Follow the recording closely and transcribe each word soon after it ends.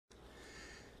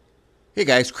Hey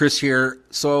guys, Chris here.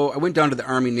 So I went down to the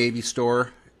Army Navy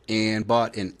store and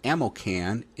bought an ammo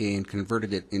can and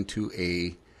converted it into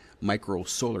a micro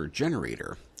solar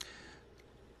generator.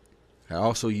 I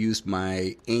also used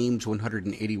my Ames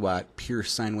 180 watt pure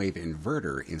sine wave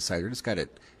inverter inside. I just got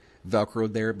it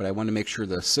velcroed there, but I wanted to make sure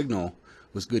the signal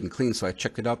was good and clean, so I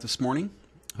checked it out this morning,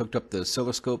 hooked up the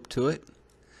oscilloscope to it,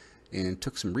 and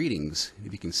took some readings.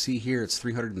 If you can see here, it's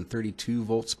 332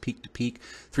 volts peak to peak.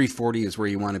 340 is where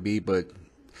you want to be, but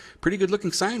pretty good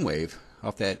looking sine wave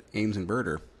off that Ames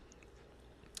inverter.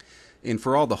 And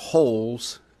for all the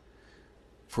holes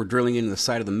for drilling into the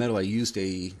side of the metal, I used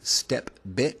a step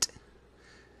bit.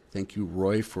 Thank you,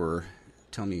 Roy, for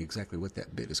telling me exactly what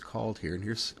that bit is called here. And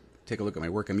here's, take a look at my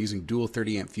work. I'm using dual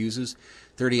 30 amp fuses.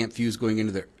 30 amp fuse going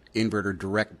into the inverter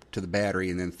direct to the battery,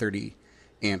 and then 30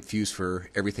 amp fuse for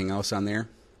everything else on there.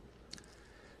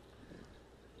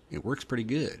 It works pretty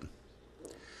good.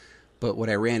 But what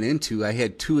I ran into, I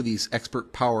had two of these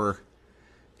Expert Power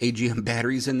AGM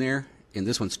batteries in there, and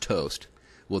this one's toast.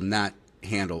 Will not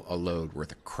handle a load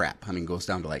worth of crap. I mean, goes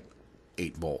down to like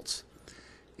 8 volts.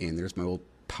 And there's my old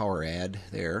power ad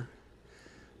there.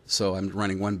 So I'm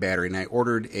running one battery, and I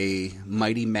ordered a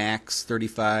Mighty Max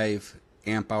 35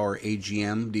 amp hour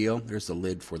AGM deal. There's the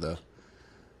lid for the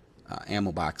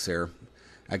ammo box there.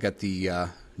 I got the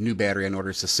new battery I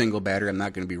ordered. It's a single battery. I'm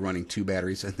not going to be running two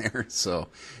batteries in there. So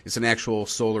it's an actual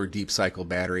solar deep cycle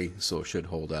battery, so it should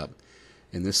hold up.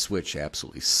 And this switch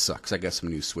absolutely sucks. I got some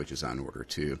new switches on order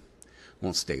too.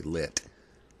 Won't stay lit.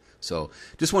 So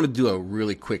just want to do a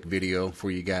really quick video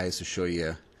for you guys to show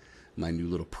you my new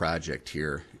little project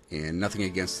here. And nothing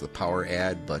against the power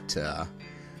ad, but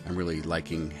I'm really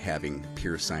liking having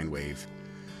pure sine wave.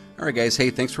 Alright guys, hey,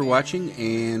 thanks for watching,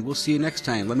 and we'll see you next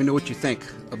time. Let me know what you think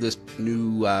of this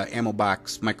new ammo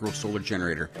box micro solar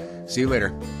generator. See you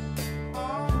later.